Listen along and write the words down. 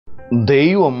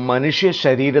ദൈവം മനുഷ്യ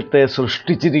ശരീരത്തെ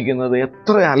സൃഷ്ടിച്ചിരിക്കുന്നത്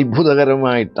എത്ര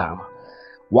അത്ഭുതകരമായിട്ടാണ്.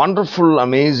 Wonderful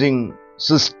amazing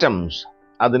systems.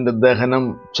 അതിൻ്റെ ദഹനം,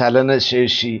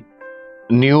 ചലനശേഷി,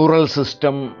 ന്യൂറൽ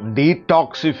സിസ്റ്റം,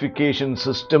 ഡീടോക്സിഫിക്കേഷൻ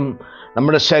സിസ്റ്റം,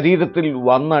 നമ്മുടെ ശരീരത്തിൽ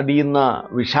വന്നടിയുന്ന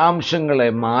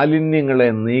വിഷാംശങ്ങളെ, മാലിന്യങ്ങളെ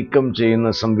നീക്കം ചെയ്യുന്ന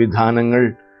സംവിധാനങ്ങൾ,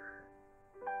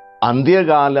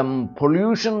 അന്ത്യകാലം,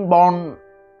 പൊല്യൂഷൻ ബോൺ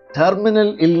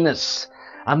ടെർമിനൽ ഇൽനെസ്,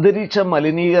 അന്തരീക്ഷ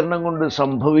മലിനീകരണം കൊണ്ട്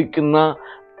സംഭവിക്കുന്ന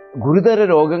ഗുരുതര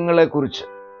രോഗങ്ങളെക്കുറിച്ച്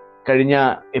കഴിഞ്ഞ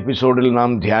എപ്പിസോഡിൽ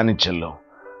നാം ധ്യാനിച്ചല്ലോ.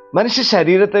 മനുഷ്യ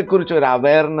ശരീരത്തെക്കുറിച്ച് ഒരു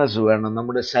അവയർനെസ് വേണം.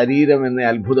 നമ്മുടെ ശരീരം എന്ന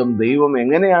അത്ഭുതം ദൈവം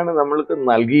എങ്ങനെയാണ് നമ്മൾക്ക്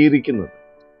നൽകിയിരിക്കുന്നത്.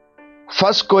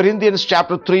 1 Corinthians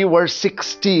chapter 3 verse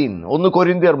 16, 1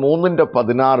 കൊരിന്ത്യർ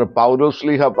 3:16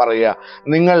 പൗലോസ്ലീഹ പറയുക,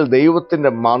 നിങ്ങൾ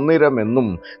ദൈവത്തിൻ്റെ മന്ദിരമെന്നും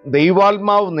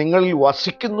ദൈവാത്മാവ് നിങ്ങളിൽ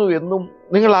വസിക്കുന്നു എന്നും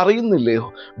നിങ്ങൾ അറിയുന്നില്ലയോ?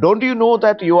 Don't you know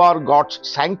that you are God's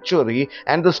sanctuary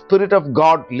and the spirit of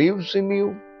God lives in U?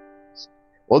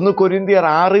 1 കൊരിന്ത്യർ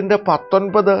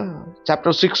 6:19,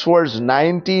 chapter 6 verse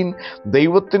 19,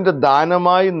 ദൈവത്തിൻ്റെ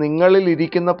ദാനമായി നിങ്ങളിൽ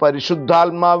ഇരിക്കുന്ന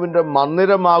പരിശുദ്ധാത്മാവിൻ്റെ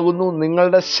മന്ദിരമാകുന്നു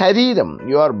നിങ്ങളുടെ ശരീരം.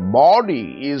 Your body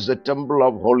is the temple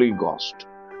of holy ghost.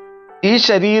 ഈ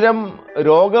ശരീരം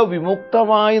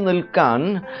രോഗവിമുക്തമായി നിൽക്കാൻ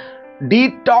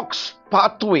ഡീടോക്സ്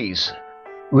പാത്വേസ്,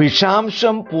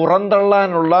 വിഷാംശം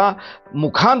പുറന്തള്ളാനുള്ള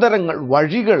മുഖാന്തരങ്ങൾ,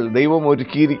 വഴികൾ ദൈവം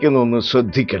ഒരുക്കിയിരിക്കുന്നു.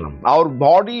 ശ്രദ്ധിക്കണം. അവർ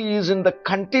body is in the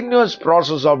continuous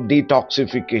process of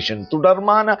detoxification.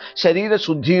 തുടർമാന ശരീര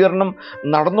ശുദ്ധീകരണം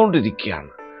നടന്നുകൊണ്ടിരിക്കുകയാണ്.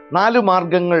 4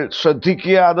 മാർഗങ്ങൾ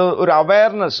ശ്രദ്ധിക്കുക. അത് ഒരു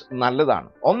അവയർനെസ് നല്ലതാണ്.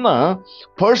 1,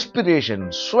 പെർസ്പിരേഷൻ,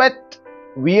 sweat,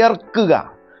 വിയർക്കുക.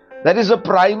 That is a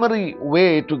primary way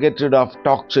to get rid of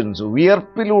toxins.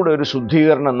 വിയർപ്പിലൂടെ ഒരു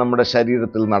ശുദ്ധീകരണം നമ്മുടെ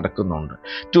ശരീരത്തിൽ നടക്കുന്നുണ്ട്.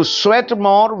 To sweat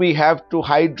more, we have to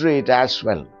hydrate as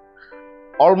well.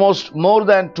 Almost more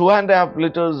than 2.5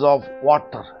 liters of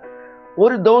water.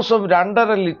 ഒരു ദിവസം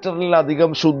 2.5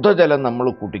 ലിറ്ററിലധികം ശുദ്ധജലം നമ്മൾ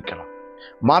കുടിക്കണം.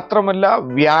 മാത്രമല്ല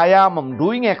വ്യായാമം,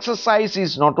 doing exercise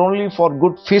is not only four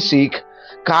good physique,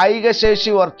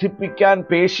 കായികശേഷി വർദ്ധിപ്പിക്കാൻ,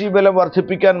 പേശീബലം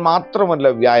വർദ്ധിപ്പിക്കാൻ മാത്രമല്ല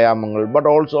വ്യായാമങ്ങൾ, ബട്ട്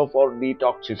ഓൾസോ ഫോർ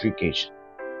ഡീടോക്സിഫിക്കേഷൻ.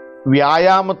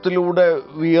 വ്യായാമത്തിലൂടെ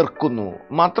വിയർക്കുന്നു.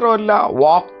 മാത്രമല്ല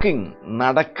വാക്കിംഗ്,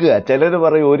 നടക്കുക. ചിലർ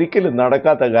പറയും ഒരിക്കലും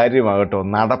നടക്കാത്ത കാര്യമാകട്ടോ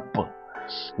നടപ്പ്.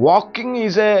 Walking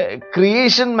is A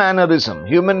creation mannerism.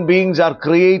 Human beings are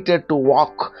created to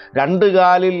walk. 2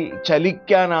 കാലിൽ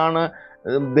ചലിക്കാനാണ്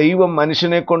ദൈവം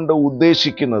മനുഷ്യനെ കൊണ്ട്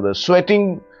ഉദ്ദേശിക്കുന്നത്.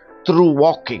 Sweating through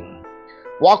walking.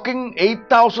 Walking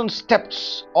 8,000 steps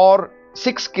or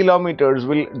 6 kilometers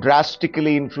will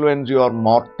drastically influence your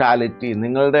mortality.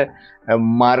 നിങ്ങളുടെ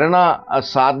മരണ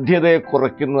സാധ്യതയെ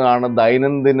കുറയ്ക്കുന്നതാണ്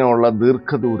ദൈനംദിനമുള്ള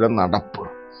ദീർഘദൂര നടപ്പ്.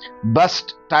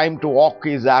 Best time to walk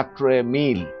is after A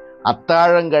meal.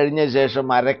 അത്താഴം കഴിഞ്ഞ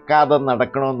ശേഷം അരക്കാതെ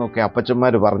നടക്കണമെന്നൊക്കെ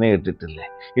അപ്പച്ചന്മാർ പറഞ്ഞു കേട്ടിട്ടില്ലേ?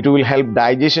 It will help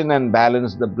digestion and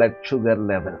balance the blood sugar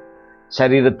level.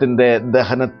 ശരീരത്തിൻ്റെ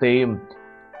ദഹനത്തെയും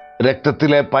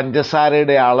രക്തത്തിലെ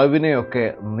പഞ്ചസാരയുടെ അളവിനെയൊക്കെ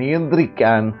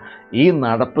നിയന്ത്രിക്കാൻ ഈ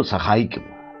നടപ്പ്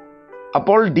സഹായിക്കുന്നു.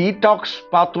 അപ്പോൾ ഡീടോക്സ്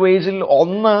പാത്വേസിൽ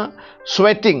 1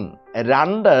 സ്വെറ്റിംഗ്,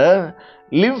 2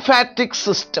 ലിംഫാറ്റിക്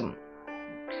സിസ്റ്റം,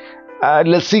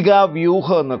 ലസിക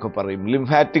വ്യൂഹം എന്നൊക്കെ പറയും.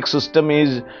 Lymphatic system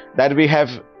is that we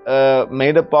have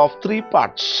made up of 3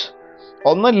 parts.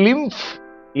 1 lymph,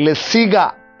 ലസിക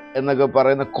എന്നൊക്കെ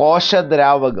പറയുന്ന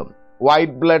കോശദ്രാവകം,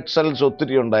 വൈറ്റ് ബ്ലഡ് സെൽസ്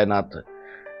ഒത്തിരി ഉണ്ട് അതിനകത്ത്.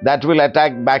 That will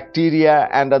attack bacteria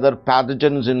and other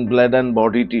pathogens in blood and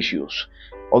body tissues.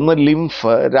 1 lymph,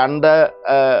 2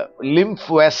 lymph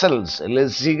vessels,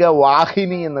 ലസിക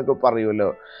വാഹിനി എന്നൊക്കെ പറയുമല്ലോ,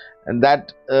 that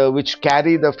which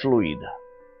carry the fluid.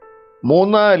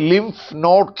 3 lymph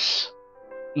nodes,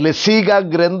 ലസിക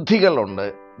ഗ്രന്ഥികളുണ്ട്.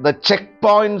 The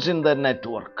checkpoints in the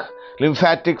network.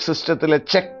 lymphatic സിസ്റ്റത്തിലെ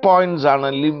check points ആണ്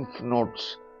lymph nodes.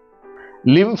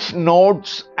 lymph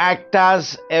nodes act as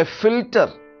a filter.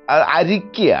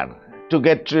 അരിക്കുകയാണ്. To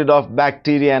get rid of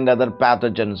bacteria and other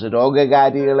pathogens.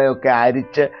 രോഗകാരികളെയൊക്കെ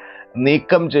അരിച്ച്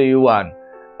നീക്കം ചെയ്യുവാൻ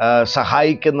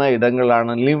സഹായിക്കുന്ന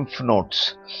ഇടങ്ങളാണ് lymph nodes.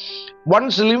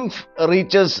 Once lymph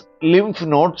reaches lymph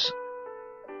nodes,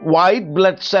 white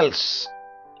blood cells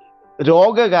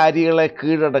രോഗകാരികളെ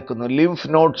കീഴടക്കുന്നു. Lymph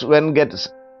nodes when gets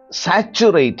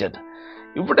saturated.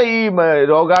 ഇവിടെ ഈ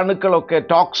രോഗാണുക്കളൊക്കെ,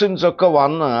 toxins ഒക്കെ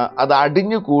വന്ന് അത്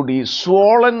അടിഞ്ഞുകൂടി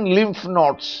swollen lymph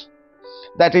nodes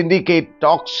that indicate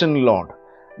toxin load.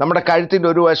 നമ്മുടെ കഴുത്തിൻ്റെ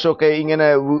ഒരു വശമൊക്കെ ഇങ്ങനെ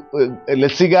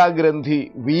ലസികാഗ്രന്ഥി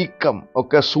വീക്കം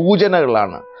ഒക്കെ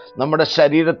സൂചനകളാണ് നമ്മുടെ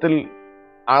ശരീരത്തിൽ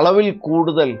അളവിൽ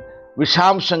കൂടുതൽ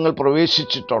വിഷാംശങ്ങൾ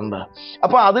പ്രവേശിച്ചിട്ടുണ്ട്.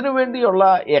 അപ്പോൾ അതിനുവേണ്ടിയുള്ള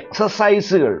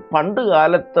എക്സസൈസുകൾ പണ്ട്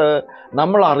കാലത്ത്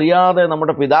നമ്മൾ അറിയാതെ,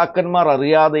 നമ്മുടെ പിതാക്കന്മാർ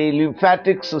അറിയാതെ ഈ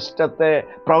ലിംഫാറ്റിക് സിസ്റ്റത്തെ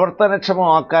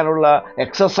പ്രവർത്തനക്ഷമമാക്കാനുള്ള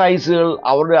എക്സസൈസുകൾ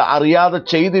അവർ അറിയാതെ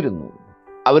ചെയ്തിരുന്നു.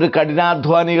 അവർ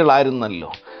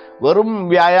കഠിനാധ്വാനികളായിരുന്നല്ലോ. വെറും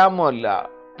വ്യായാമമല്ല,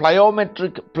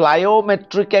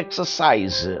 പ്ലയോമെട്രിക്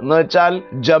എക്സസൈസ് എന്ന് വെച്ചാൽ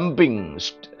jumping,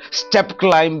 step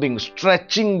climbing,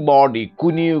 stretching body,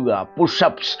 കുനിയുക,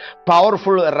 push-ups,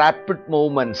 powerful rapid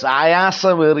movements,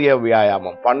 ആയാസമേറിയ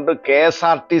വ്യായാമം. പണ്ട്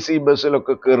KSRTC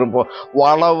ബസ്സിലൊക്കെ കയറുമ്പോൾ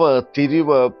വളവ്,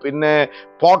 തിരിവ്, പിന്നെ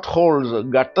പോട്ട് ഹോൾസ്,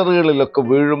 ഗട്ടറുകളിലൊക്കെ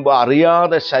വീഴുമ്പോൾ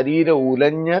അറിയാതെ ശരീരം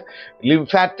ഉലഞ്ഞ്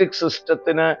ലിംഫാറ്റിക്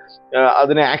സിസ്റ്റത്തിന്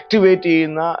അതിനെ ആക്ടിവേറ്റ്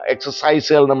ചെയ്യുന്ന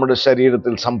എക്സസൈസുകൾ നമ്മുടെ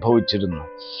ശരീരത്തിൽ സംഭവിച്ചിരുന്നു.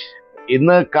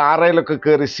 ഇന്ന് കാറിലൊക്കെ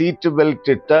കയറി സീറ്റ്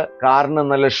ബെൽറ്റ് ഇട്ട് കാറിന്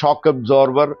നല്ല ഷോക്ക്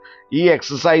അബ്സോർബർ, ഈ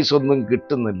എക്സസൈസ് ഒന്നും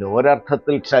കിട്ടുന്നില്ല.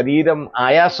 ഒരർത്ഥത്തിൽ ശരീരം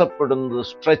ആയാസപ്പെടുന്നത്,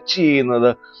 സ്ട്രെച്ച് ചെയ്യുന്നത്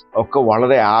ഒക്കെ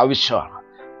വളരെ ആവശ്യമാണ്.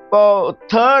 ഇപ്പോൾ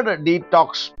third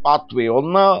detox pathway,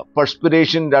 1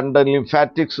 പെർസ്പിരേഷൻ, 2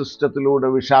 lymphatic സിസ്റ്റത്തിലൂടെ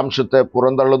വിഷാംശത്തെ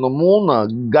പുറന്തള്ളുന്നു, 3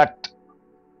 gut,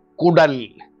 കുടൽ,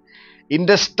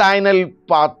 ഇൻറ്റസ്റ്റൈനൽ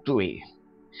പാത്വേ.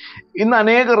 ഇന്ന്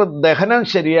അനേകർ ദഹനം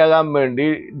ശരിയാകാൻ വേണ്ടി,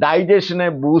 ഡൈജഷനെ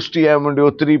ബൂസ്റ്റ് ചെയ്യാൻ വേണ്ടി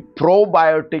ഒത്തിരി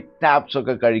പ്രോബയോട്ടിക് ടാബ്സ്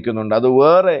ഒക്കെ കഴിക്കുന്നുണ്ട്. അത്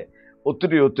വേറെ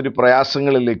ഒത്തിരി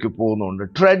പ്രയാസങ്ങളിലേക്ക് പോകുന്നുണ്ട്.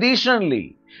 ട്രഡീഷണലി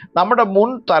നമ്മുടെ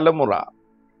മുൻ തലമുറ,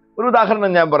 ഒരു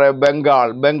ഉദാഹരണം ഞാൻ പറയാം,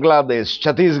 ബംഗ്ലാദേശ്,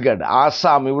 ഛത്തീസ്ഗഡ്,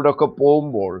 ആസാം ഇവിടെയൊക്കെ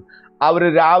പോകുമ്പോൾ അവർ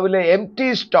രാവിലെ എംപ്റ്റി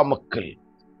സ്റ്റൊമക്കിൽ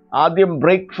ആദ്യം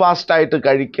ബ്രേക്ക്ഫാസ്റ്റ് ആയിട്ട്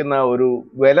കഴിക്കുന്ന ഒരു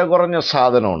വില കുറഞ്ഞ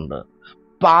സാധനമുണ്ട്,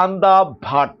 പാന്താ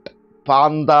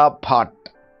ഭാട്ട്.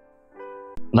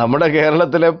 നമ്മുടെ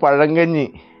കേരളത്തിലെ പഴങ്കഞ്ഞി,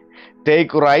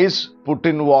 take rice, put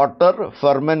in water,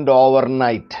 ferment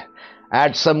overnight,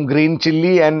 add some green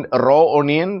chilli and raw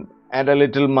onion and A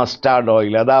little mustard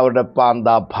oil. അതാ അവരുടെ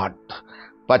പാന്താ ഭാട്ട്.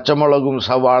 പച്ചമുളകും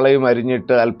സവാളയും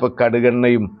അരിഞ്ഞിട്ട് അല്പം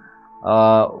കടുകെണ്ണയും,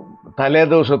 തലേ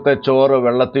ദിവസത്തെ ചോറ്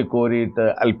വെള്ളത്തിൽ കോരിയിട്ട്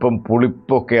അല്പം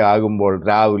പുളിപ്പൊക്കെ ആകുമ്പോൾ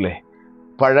രാവിലെ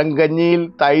പഴങ്കഞ്ഞിയിൽ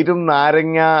തൈരും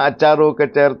നാരങ്ങ അച്ചാറും ഒക്കെ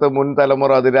ചേർത്ത് മുൻ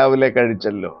തലമുറ അതിരാവിലെ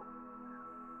കഴിച്ചല്ലോ.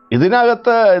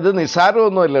 ഇതിനകത്ത് ഇത്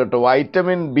നിസ്സാരമൊന്നുമല്ല കേട്ടോ.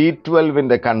 വൈറ്റമിൻ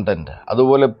B12 കണ്ടന്റ്,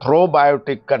 അതുപോലെ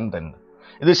പ്രോബയോട്ടിക് കണ്ടന്റ്.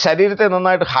 ഇത് ശരീരത്തെ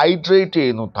നന്നായിട്ട് ഹൈഡ്രേറ്റ്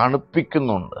ചെയ്യുന്നു,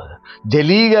 തണുപ്പിക്കുന്നുണ്ട്,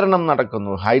 ജലീകരണം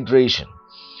നടക്കുന്നു, hydration.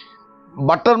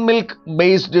 Butter milk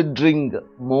based drink,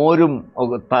 മോരും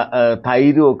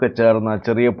തൈരും ഒക്കെ ചേർന്ന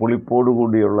ചെറിയ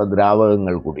പുളിപ്പോടുകൂടിയുള്ള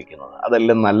ദ്രാവകങ്ങൾ കുടിക്കുന്നത്,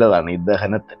 അതെല്ലാം നല്ലതാണ് ഈ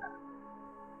ദഹനത്തിന്.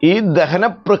 ഈ ദഹന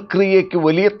പ്രക്രിയയ്ക്ക്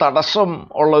വലിയ തടസ്സം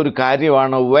ഉള്ള ഒരു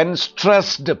കാര്യമാണ് വെൻ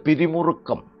സ്ട്രെസ്ഡ്,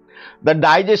 പിരിമുറുക്കം. The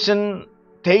digestion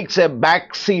takes a back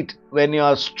seat when you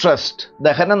are stressed.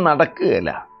 ദഹനം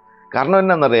നടക്കുകയില്ല. കാരണം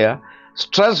എന്നാണെന്നറിയാം,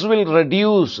 stress will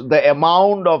reduce the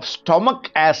amount of stomach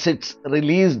acids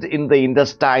released in the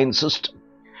intestine system.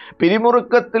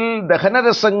 പിരിമുറുക്കത്തിൽ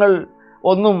ദഹനരസങ്ങൾ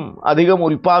ഒന്നും അധികം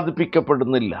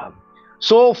ഉൽപ്പാദിപ്പിക്കപ്പെടുന്നില്ല.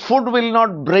 So food will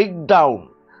not break down.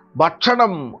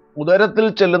 ഭക്ഷണം, ഉദരത്തിൽ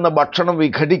ചെല്ലുന്ന ഭക്ഷണം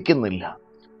വിഘടിക്കുന്നില്ല.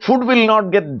 Food will not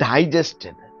get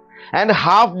digested. And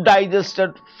half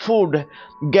digested food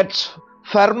gets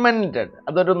fermented.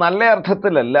 അതൊരു നല്ല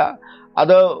അർത്ഥത്തിലല്ല,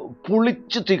 അത്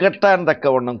പുളിച്ച് തികട്ടാൻ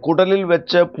തക്കവണ്ണം കുടലിൽ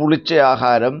വെച്ച് പുളിച്ച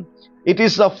ആഹാരം, it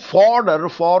is the fodder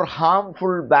four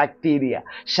harmful bacteria.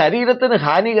 ശരീരത്തിന്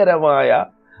ഹാനികരമായ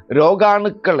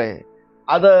രോഗാണുക്കളെ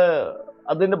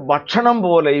അതിൻ്റെ ഭക്ഷണം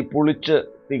പോലെ ഈ പുളിച്ച്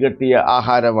തികട്ടിയ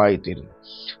ആഹാരമായി തീരുന്നു.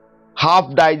 Half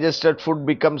digested food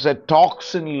becomes a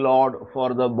toxin load for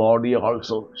the body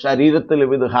also. ശരീരത്തിലും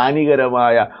ഇത്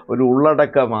ഹാനികരമായ ഒരു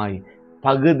ഉള്ളടക്കമായി.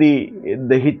 പകുതി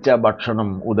ദഹിച്ച ഭക്ഷണം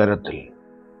ഉദരത്തിൽ.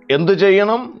 എന്തു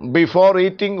ചെയ്യണം? Before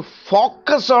eating,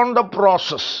 focus on the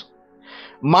process.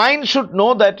 Mind should know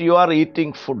that you are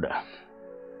eating food.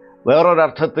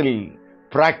 വേറൊരർത്ഥത്തിൽ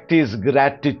practice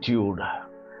gratitude.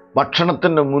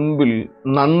 ഭക്ഷണത്തിൻ്റെ മുൻപിൽ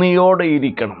നന്ദിയോടെ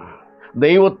ഇരിക്കണം,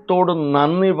 ദൈവത്തോട്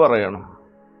നന്ദി പറയണം.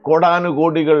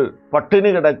 കോടാനുകോടികൾ പട്ടിണി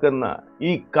കിടക്കുന്ന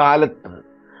ഈ കാലത്ത്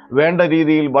വേണ്ട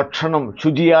രീതിയിൽ ഭക്ഷണം,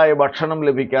 ശുചിയായ ഭക്ഷണം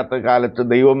ലഭിക്കാത്ത കാലത്ത്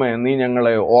ദൈവമേ നീ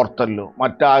ഞങ്ങളെ ഓർത്തല്ലോ.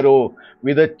 മറ്റാരോ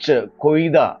വിതച്ച്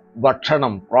കൊയ്ത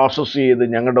ഭക്ഷണം പ്രോസസ്സ് ചെയ്ത്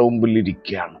ഞങ്ങളുടെ മുമ്പിൽ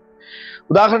ഇരിക്കുകയാണ്.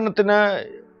 ഉദാഹരണത്തിന്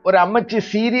ഒരമ്മച്ചി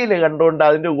സീരിയൽ കണ്ടുകൊണ്ട്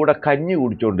അതിൻ്റെ കൂടെ കഞ്ഞി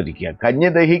കുടിച്ചുകൊണ്ടിരിക്കുക.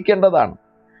 കഞ്ഞി ദഹിക്കേണ്ടതാണ്,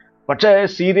 പക്ഷേ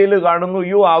സീരിയൽ കാണുന്നു,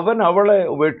 അയ്യോ അവൻ അവളെ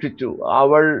ഉപേക്ഷിച്ചു,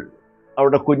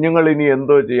 അവിടെ കുഞ്ഞുങ്ങൾ ഇനി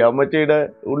എന്തോ ചെയ്യും. അമ്മച്ചിയുടെ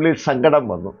ഉള്ളിൽ സങ്കടം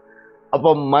വന്നു.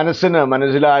 അപ്പം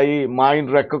മനസ്സിലായി,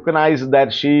 mind recognise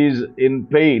that she is in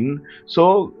pain. So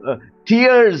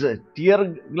tear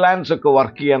glance ഒക്കെ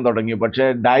വർക്ക് ചെയ്യാൻ തുടങ്ങി. പക്ഷേ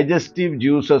ഡൈജസ്റ്റീവ്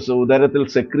ജ്യൂസസ് ഉദരത്തിൽ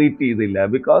സെക്രീറ്റ് ചെയ്തില്ല.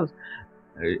 ബിക്കോസ്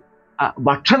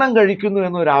ഭക്ഷണം കഴിക്കുന്നു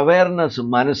എന്നൊരു അവയർനെസ്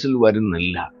മനസ്സിൽ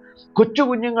വരുന്നില്ല. കൊച്ചു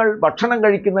കുഞ്ഞുങ്ങൾ ഭക്ഷണം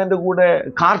കഴിക്കുന്നതിൻ്റെ കൂടെ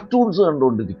കാർട്ടൂൺസ്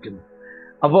കണ്ടുകൊണ്ടിരിക്കുന്നു.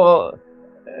 അപ്പോൾ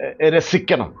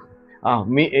രസിക്കണം.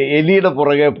 എലിയുടെ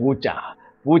പുറകെ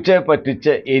പൂച്ചയെ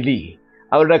പറ്റിച്ച് എലി,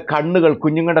 അവരുടെ കണ്ണുകൾ,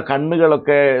 കുഞ്ഞുങ്ങളുടെ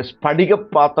കണ്ണുകളൊക്കെ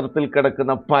സ്ഫടികപാത്രത്തിൽ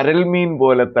കിടക്കുന്ന പരൽമീൻ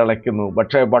പോലെ തിളയ്ക്കുന്നു.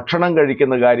 പക്ഷേ ഭക്ഷണം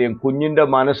കഴിക്കുന്ന കാര്യം കുഞ്ഞിൻ്റെ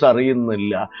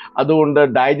മനസ്സറിയുന്നില്ല. അതുകൊണ്ട്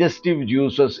ഡൈജസ്റ്റീവ്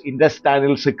ജ്യൂസസ്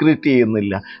ഇൻറ്റസ്റ്റൈനിൽ സെക്രീറ്റ്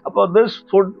ചെയ്യുന്നില്ല. അപ്പോൾ this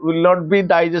food will not be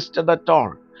digested at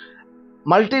all.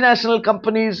 Multinational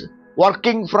companies,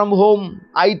 working from home,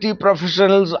 IT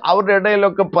professionals, അവരുടെ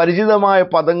ഇടയിലൊക്കെ പരിചിതമായ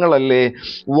പദങ്ങളല്ലേ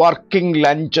working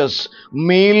lunges,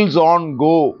 meals on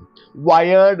go,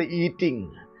 wired eating.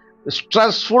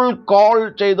 Stressful call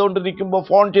ചെയ്തുകൊണ്ടിരിക്കുമ്പോൾ,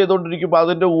 ഫോൺ ചെയ്തുകൊണ്ടിരിക്കുമ്പോൾ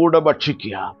അതിൻ്റെ കൂടെ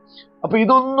ഭക്ഷിക്കുക. അപ്പോൾ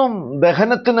ഇതൊന്നും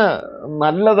ദഹനത്തിന്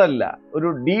നല്ലതല്ല. ഒരു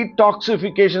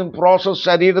ഡീടോക്സിഫിക്കേഷൻ പ്രോസസ്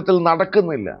ശരീരത്തിൽ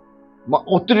നടക്കുന്നില്ല.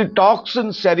 ഒത്തിരി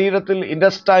ടോക്സിൻസ് ശരീരത്തിൽ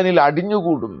ഇൻറ്റസ്റ്റൈനിൽ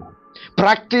അടിഞ്ഞുകൂടുന്നു.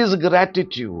 Practice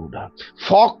gratitude.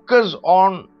 Focus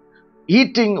on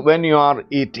eating when you are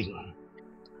eating.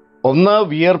 1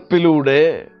 വിയർപ്പിലൂടെ,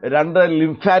 2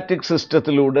 lymphatic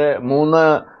സിസ്റ്റത്തിലൂടെ, 3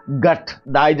 gut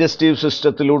digestive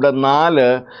സിസ്റ്റത്തിലൂടെ,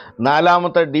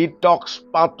 4 detox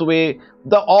pathway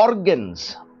the organs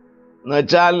എന്ന്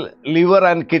വെച്ചാൽ ലിവർ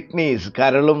ആൻഡ് കിഡ്നീസ്,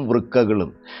 കരളും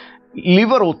വൃക്കകളും.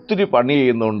 ലിവർ ഒത്തിരി പണി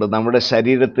ചെയ്യുന്നുണ്ട് നമ്മുടെ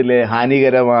ശരീരത്തിലെ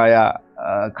ഹാനികരമായ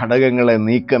ഘടകങ്ങളെ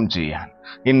നീക്കം ചെയ്യാൻ.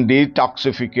 ഇൻ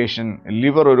ഡീടോക്സിഫിക്കേഷൻ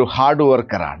ലിവർ ഒരു hard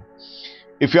വർക്കറാണ്.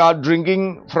 If you are drinking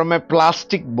from A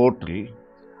plastic bottle,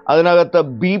 അതിനകത്ത്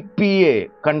BPA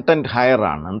കണ്ടന്റ്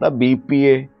ഹയറാണ്. എന്താ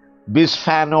BPA?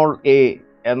 ബിസ്ഫാനോൾ A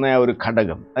എന്ന ഒരു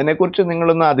ഘടകം. അതിനെക്കുറിച്ച്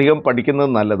നിങ്ങളൊന്ന് അധികം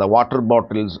പഠിക്കുന്നത് നല്ലതാണ്. Water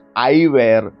bottles,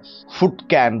 eyewear, food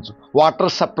cans, water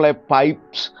supply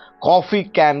pipes, coffee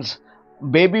cans,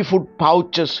 baby food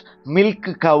pouches,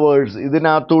 milk covers,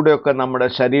 ഇതിനകത്തൂടെയൊക്കെ നമ്മുടെ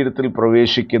ശരീരത്തിൽ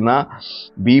പ്രവേശിക്കുന്ന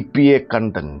BPA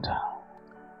content.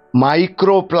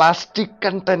 Micro plastic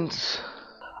contents,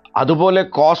 അതുപോലെ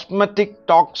cosmetic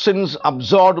toxins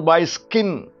absorbed by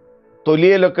skin,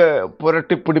 തൊലിയിലൊക്കെ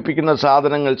പുരട്ടിപ്പിടിപ്പിക്കുന്ന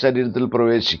സാധനങ്ങൾ ശരീരത്തിൽ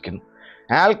പ്രവേശിക്കുന്നു.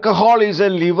 Alcohol is A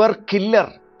liver killer,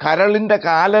 കരളിൻ്റെ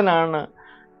കാലനാണ്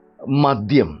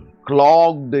മദ്യം.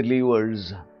 Clogged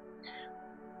levers.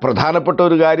 പ്രധാനപ്പെട്ട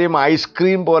ഒരു കാര്യം,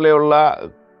 ഐസ്ക്രീം പോലെയുള്ള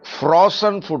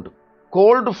frozen food,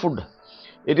 called food,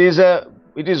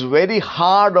 it is very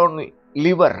hard on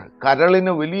liver,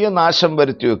 കരളിന് വലിയ നാശം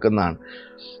വരുത്തി വെക്കുന്നതാണ്.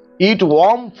 ഈറ്റ്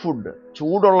വാം ഫുഡ്,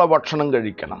 ചൂടുള്ള ഭക്ഷണം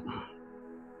കഴിക്കണം.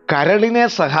 കരളിനെ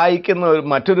സഹായിക്കുന്ന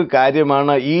മറ്റൊരു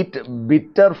കാര്യമാണ് ഈറ്റ്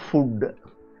ബിറ്റർ ഫുഡ്.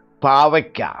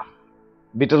 പാവയ്ക്ക,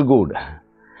 ബിറ്റർ ഗുഡ്,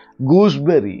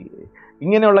 ഗൂസ്ബെറി,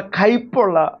 ഇങ്ങനെയുള്ള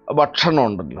കയ്പുള്ള ഭക്ഷണം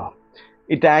ഉണ്ടല്ലോ,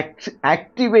 ഇറ്റ്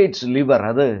ആക്ടിവേറ്റ്സ് ലിവർ.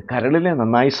 അത് കരളിനെ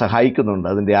നന്നായി സഹായിക്കുന്നുണ്ട്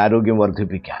അതിൻ്റെ ആരോഗ്യം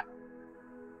വർദ്ധിപ്പിക്കാൻ.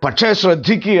 പക്ഷേ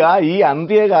ശ്രദ്ധിക്കുക, ഈ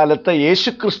അന്ത്യകാലത്ത്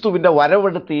യേശുക്രിസ്തുവിൻ്റെ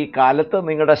വരവെടുത്ത് ഈ കാലത്ത്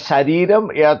നിങ്ങളുടെ ശരീരം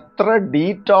എത്ര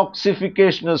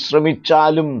ഡീടോക്സിഫിക്കേഷന്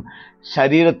ശ്രമിച്ചാലും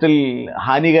ശരീരത്തിൽ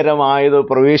ഹാനികരമായത്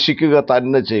പ്രവേശിക്കുക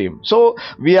തന്നെ ചെയ്യും. So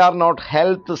we are not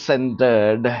health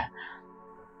centred.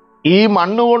 ഈ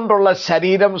മണ്ണുകൊണ്ടുള്ള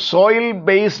ശരീരം, soil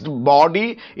based body,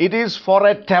 it is four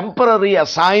A temporary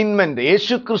assignment.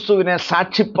 യേശുക്രിസ്തുവിനെ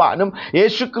സാക്ഷിപ്പാനും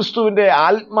യേശുക്രിസ്തുവിൻ്റെ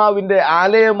ആത്മാവിൻ്റെ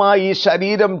ആലയമായി ഈ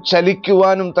ശരീരം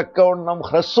ചലിക്കുവാനും തക്കവണ്ണം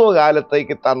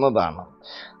ഹ്രസ്വകാലത്തേക്ക് തന്നതാണ്.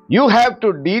 You have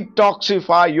to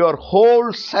detoxify your whole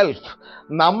self.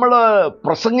 നമ്മൾ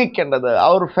പ്രസംഗിക്കേണ്ടത്,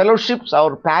 അവർ ഫെലോഷിപ്സ്,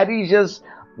 അവർ പാരീഷസ്,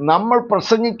 നമ്മൾ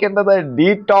പ്രസംഗിക്കേണ്ടത്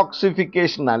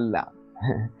ഡീടോക്സിഫിക്കേഷൻ അല്ല,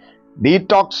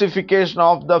 detoxification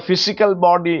of the physical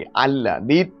body alla.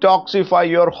 Detoxify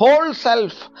your whole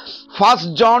self. 1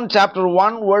 John chapter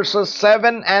 1 verses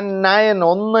 7 and 9.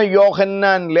 1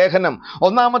 യോഹന്നാൻ ലേഖനം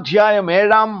 1-ാം അധ്യായം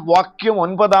 7-ാം വാക്യം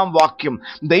 9-ാം വാക്യം.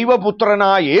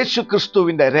 ദൈവപുത്രനായ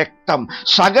യേശുക്രിസ്തുവിൻ്റെ രക്തം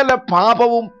സകല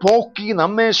പാപവും പോക്കി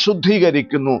നമ്മെ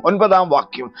ശുദ്ധീകരിക്കുന്നു. 9-ാം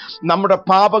വാക്യം. നമ്മുടെ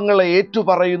പാപങ്ങളെ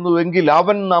ഏറ്റുപറയുന്നുവെങ്കിൽ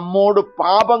അവൻ നമ്മോട്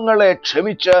പാപങ്ങളെ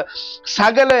ക്ഷമിച്ച്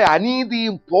സകല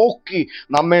അനീതിയും പോക്കി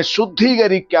നമ്മെ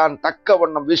ശുദ്ധീകരിക്കാൻ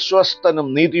തക്കവണ്ണം വിശ്വസ്തനും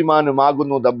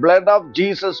നീതിമാനുമാകുന്നു. The blood of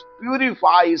Jesus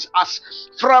purifies us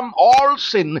from all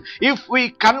sin. If we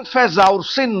confess our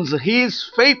sins, He is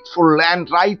faithful and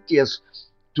righteous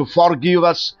to forgive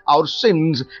us our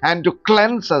sins and to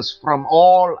cleanse us from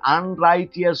all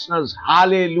unrighteousness.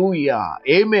 Hallelujah.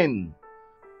 Amen.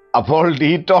 അപ്പോൾ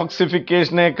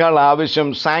ഡീടോക്സിഫിക്കേഷനേക്കാൾ ആവശ്യം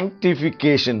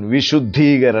sanctification,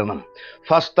 വിശുദ്ധീകരണം.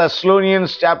 1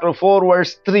 Thessalonians chapter 4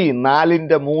 verse 3,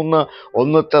 4-3,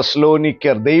 1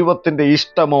 തെസ്സലോനിക്കർ. ദൈവത്തിൻ്റെ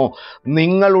ഇഷ്ടമോ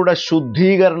നിങ്ങളുടെ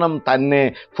ശുദ്ധീകരണം തന്നെ.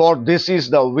 For this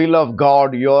is the will of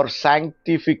God, your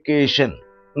sanctification.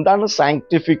 എന്താണ്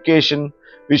sanctification?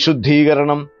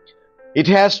 വിശുദ്ധീകരണം.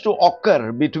 It has to occur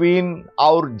between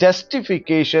our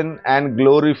justification and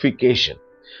glorification.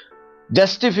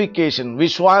 Justification,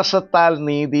 വിശ്വാസത്താൽ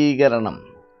നീതീകരണം.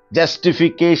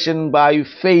 Justification by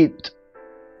faith.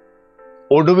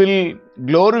 ഒടുവിൽ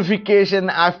ഗ്ലോറിഫിക്കേഷൻ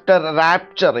ആഫ്റ്റർ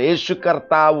റാപ്ചർ, യേശു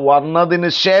കർത്താവ് വന്നതിന്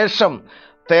ശേഷം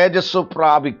തേജസ്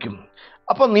പ്രാപിക്കും.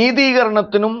 അപ്പോൾ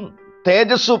നീതീകരണത്തിനും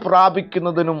തേജസ്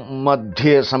പ്രാപിക്കുന്നതിനും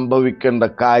മധ്യേ സംഭവിക്കേണ്ട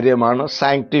കാര്യമാണ്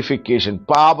സാങ്ക്ടിഫിക്കേഷൻ.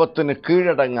 പാപത്തിന്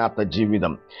കീഴടങ്ങാത്ത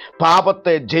ജീവിതം,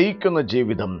 പാപത്തെ ജയിക്കുന്ന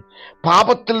ജീവിതം,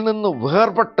 പാപത്തിൽ നിന്ന്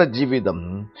വേർപെട്ട ജീവിതം.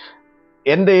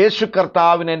 എൻ്റെ യേശു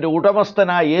കർത്താവിന്, എൻ്റെ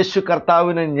ഉടമസ്ഥനായ യേശു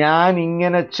കർത്താവിന് ഞാൻ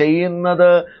ഇങ്ങനെ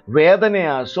ചെയ്യുന്നത്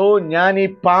വേദനയാണ്. സോ ഞാൻ ഈ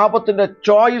പാപത്തിൻ്റെ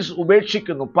ചോയ്സ്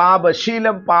ഉപേക്ഷിക്കുന്നു,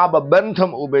 പാപശീലം,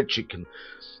 പാപബന്ധം ഉപേക്ഷിക്കുന്നു.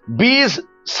 B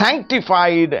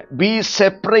sanctified, B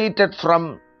separated from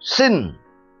sin.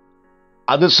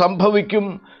 അത് സംഭവിക്കും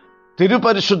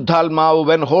തിരുപരിശുദ്ധാത്മാവ്,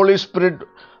 when holy spirit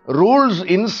rules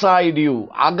inside U,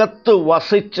 അകത്ത്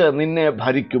വസിച്ച് നിന്നെ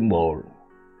ഭരിക്കുമ്പോൾ.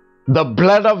 The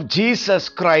blood of Jesus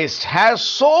Christ has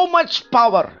so much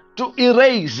power to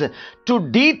erase, to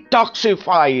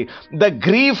detoxify the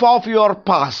grief of your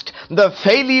past, the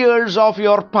failures of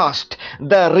your past,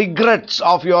 the regrets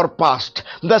of your past,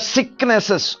 the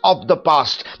sicknesses of the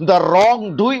past, the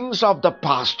wrongdoings of the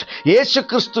past.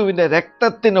 യേശുക്രിസ്തുവിൻ്റെ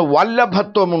രക്തത്തിന്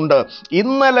വല്ലഭത്വമുണ്ട്.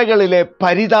 ഇന്നലകളിലെ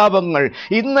പരിതാപങ്ങൾ,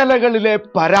 ഇന്നലകളിലെ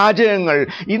പരാജയങ്ങൾ,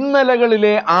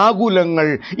 ഇന്നലകളിലെ ആകുലങ്ങൾ,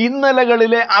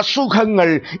 ഇന്നലകളിലെ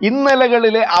അസുഖങ്ങൾ,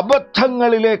 ഇന്നലകളിലെ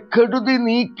അബദ്ധങ്ങളിലെ കെടുതി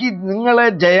നീക്കി നിങ്ങളെ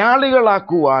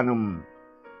ജയാളികളാക്കുവാനും.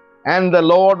 And the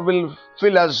Lord will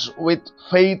fill us with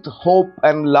faith, hope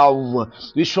and love.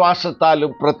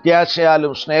 വിശ്വാസത്താലും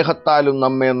പ്രത്യാശയാലും സ്നേഹത്താലും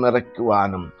നമ്മെ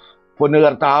നിറയ്ക്കുവാനും.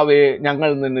 പൊന്നുകർത്താവേ, ഞങ്ങൾ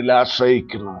നിന്നിൽ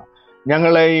ആശ്രയിക്കുന്നു.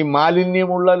 ഞങ്ങളെ ഈ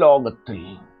മാലിന്യമുള്ള ലോകത്തിൽ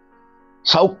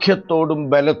സൗഖ്യത്തോടും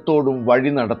ബലത്തോടും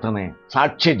വഴി നടത്തണേ.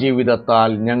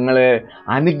 സാക്ഷ്യജീവിതത്താൽ ഞങ്ങളെ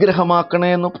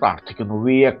അനുഗ്രഹമാക്കണേ എന്ന് പ്രാർത്ഥിക്കുന്നു.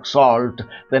 We exalt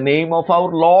the name of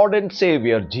our Lord and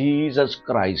Savior Jesus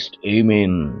Christ.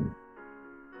 Amen.